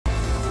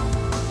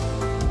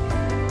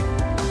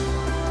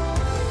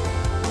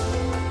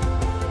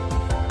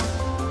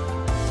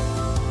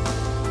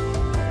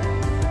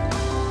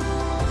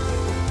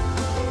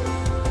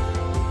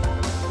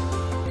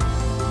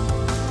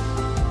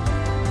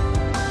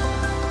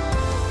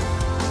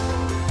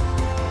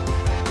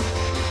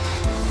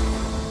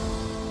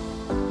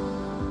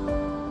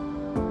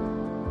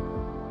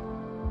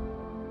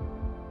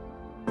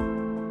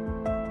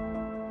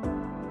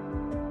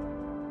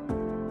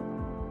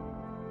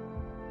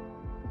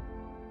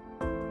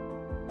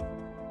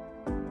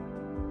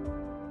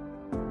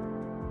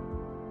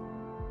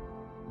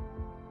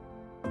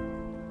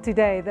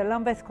Today, the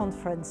Lambeth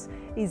Conference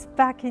is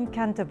back in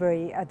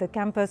Canterbury at the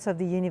campus of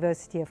the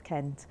University of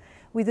Kent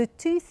with a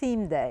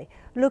two-theme day,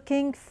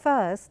 looking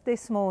first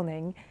this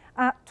morning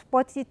at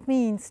what it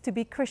means to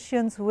be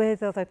Christians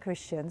with other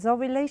Christians, our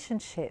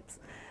relationships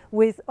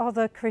with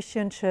other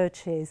Christian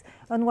churches,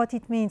 and what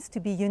it means to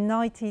be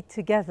united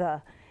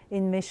together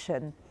in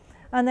mission.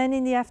 And then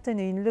in the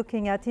afternoon,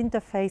 looking at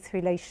interfaith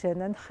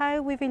relation and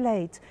how we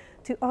relate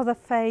to other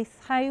faiths,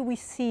 how we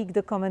seek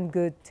the common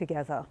good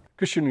together.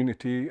 Christian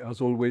unity has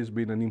always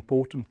been an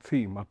important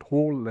theme at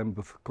all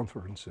Lambeth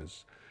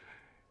conferences.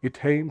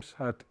 It aims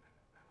at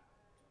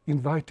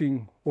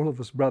inviting all of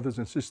us brothers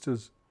and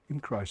sisters in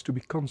Christ to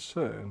be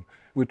concerned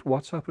with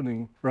what's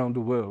happening around the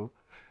world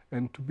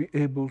and to be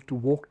able to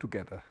walk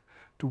together,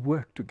 to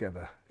work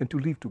together and to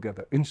live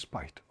together in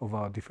spite of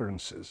our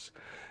differences.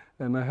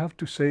 And I have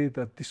to say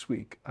that this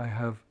week I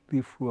have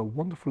lived through a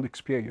wonderful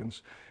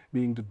experience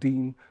being the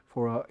Dean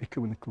for our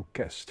ecumenical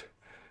quest.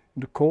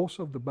 In the course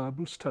of the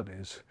Bible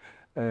studies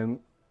and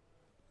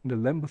in the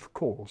Lambeth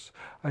course,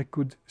 I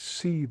could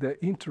see their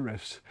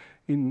interest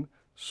in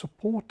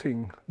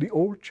supporting the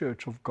old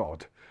Church of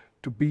God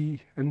to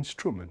be an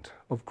instrument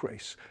of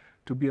grace,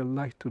 to be a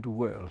light to the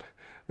world.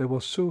 There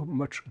was so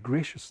much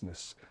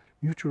graciousness,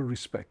 mutual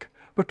respect,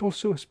 but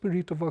also a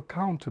spirit of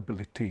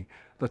accountability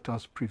that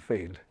has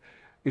prevailed.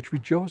 It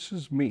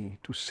rejoices me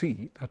to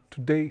see that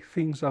today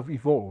things have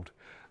evolved.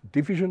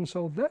 Divisions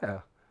are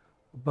there,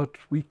 but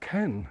we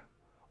can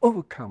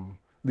overcome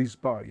these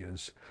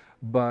barriers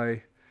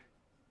by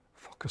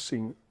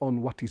focusing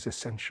on what is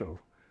essential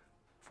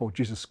for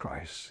Jesus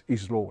Christ,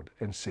 his Lord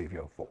and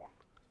Saviour of all.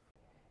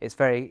 It's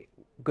very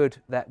good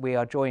that we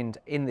are joined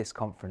in this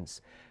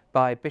conference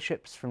by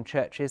bishops from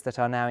churches that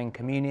are now in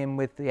communion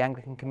with the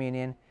Anglican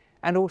Communion,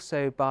 and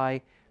also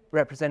by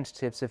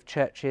representatives of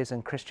churches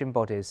and Christian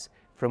bodies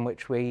from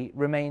which we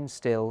remain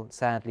still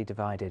sadly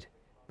divided,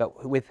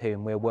 but with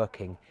whom we're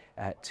working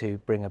to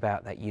bring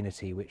about that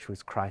unity which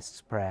was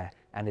Christ's prayer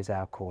and is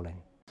our calling.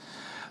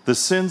 The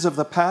sins of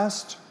the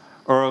past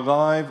are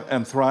alive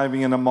and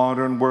thriving in a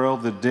modern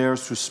world that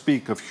dares to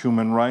speak of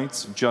human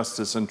rights,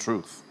 justice, and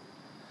truth.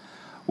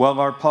 While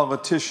our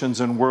politicians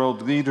and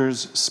world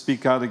leaders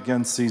speak out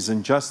against these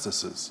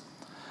injustices,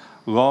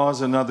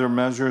 laws and other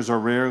measures are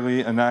rarely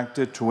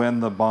enacted to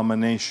end the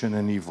abomination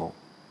and evil.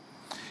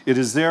 It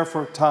is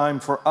therefore time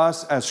for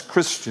us as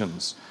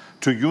Christians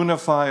to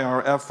unify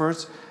our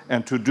efforts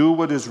and to do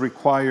what is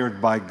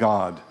required by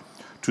God,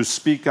 to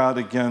speak out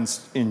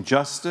against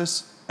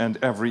injustice and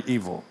every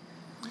evil.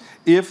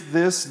 If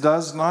this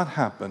does not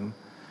happen,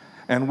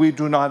 and we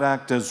do not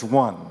act as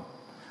one,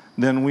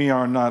 then we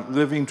are not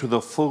living to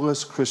the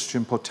fullest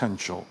Christian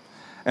potential,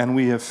 and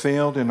we have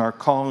failed in our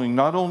calling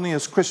not only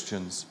as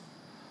Christians,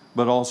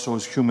 but also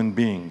as human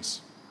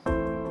beings.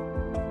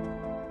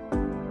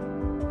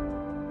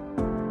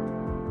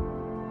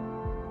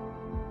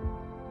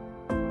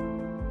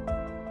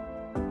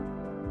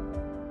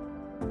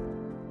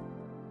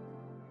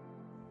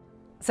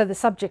 So the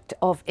subject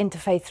of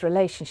interfaith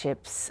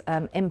relationships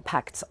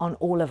impacts on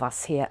all of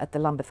us here at the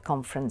Lambeth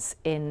Conference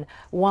in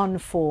one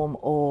form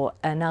or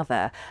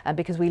another,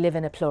 because we live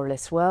in a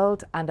pluralist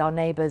world and our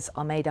neighbours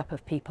are made up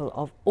of people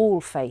of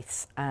all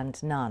faiths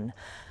and none.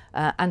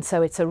 And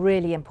so it's a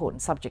really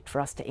important subject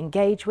for us to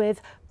engage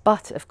with,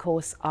 but of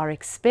course our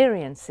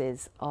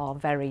experiences are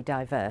very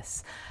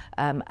diverse,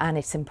 and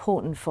it's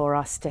important for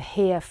us to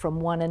hear from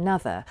one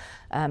another,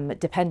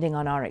 depending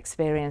on our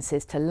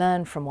experiences, to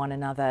learn from one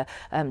another,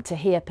 to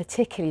hear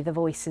particularly the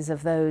voices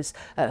of those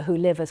who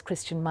live as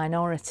Christian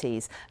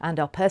minorities and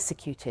are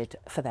persecuted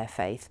for their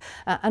faith,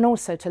 and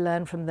also to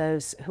learn from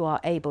those who are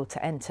able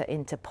to enter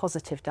into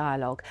positive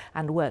dialogue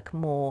and work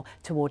more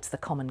towards the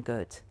common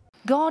good.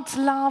 God's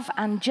love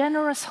and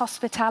generous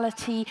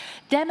hospitality,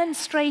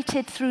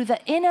 demonstrated through the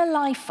inner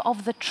life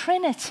of the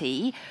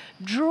Trinity,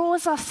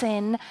 draws us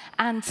in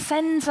and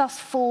sends us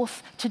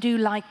forth to do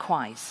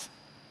likewise.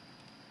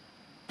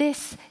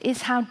 This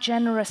is how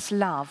generous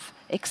love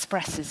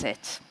expresses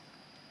it.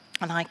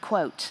 And I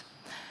quote,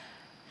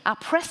 "Our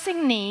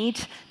pressing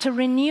need to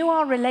renew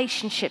our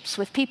relationships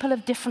with people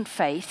of different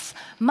faiths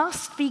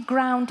must be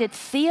grounded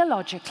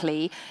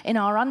theologically in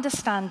our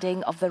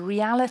understanding of the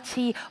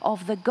reality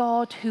of the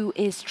God who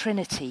is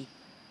Trinity.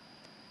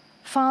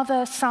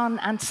 Father, Son,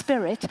 and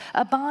Spirit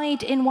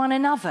abide in one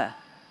another,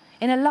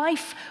 in a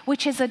life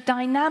which is a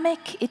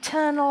dynamic,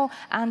 eternal,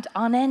 and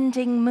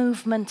unending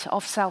movement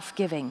of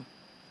self-giving.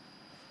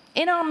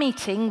 In our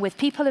meeting with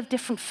people of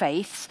different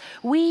faiths,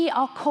 we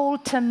are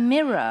called to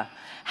mirror,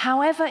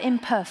 however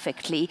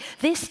imperfectly,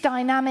 this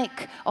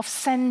dynamic of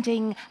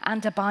sending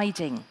and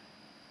abiding.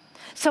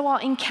 So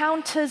our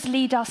encounters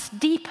lead us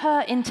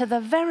deeper into the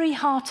very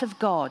heart of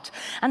God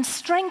and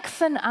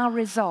strengthen our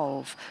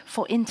resolve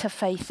for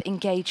interfaith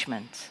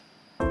engagement."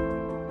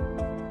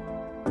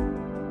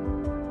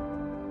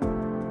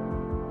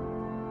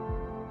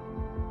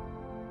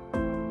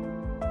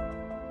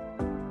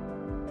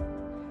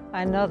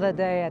 another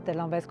day at the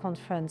Lambeth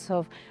conference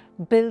of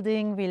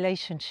building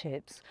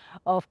relationships,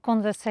 of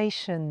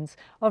conversations,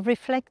 of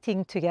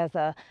reflecting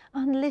together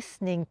and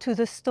listening to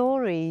the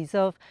stories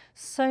of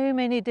so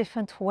many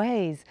different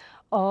ways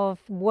of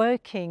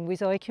working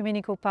with our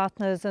ecumenical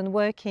partners and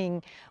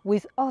working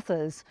with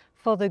others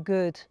for the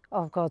good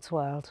of God's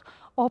world.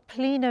 Our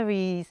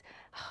plenaries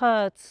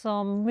heard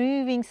some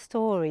moving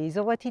stories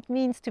of what it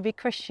means to be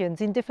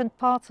Christians in different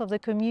parts of the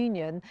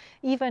communion,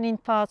 even in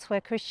parts where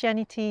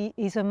Christianity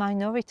is a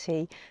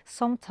minority,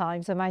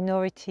 sometimes a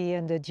minority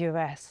under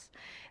duress.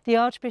 The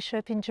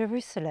Archbishop in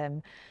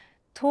Jerusalem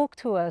talked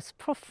to us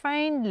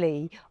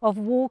profoundly of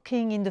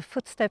walking in the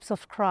footsteps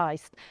of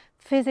Christ,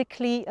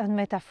 physically and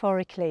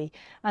metaphorically,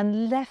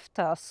 and left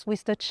us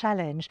with the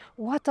challenge: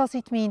 what does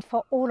it mean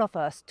for all of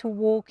us to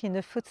walk in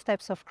the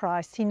footsteps of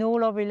Christ in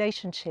all our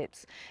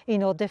relationships,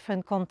 in our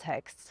different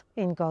contexts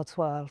in God's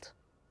world?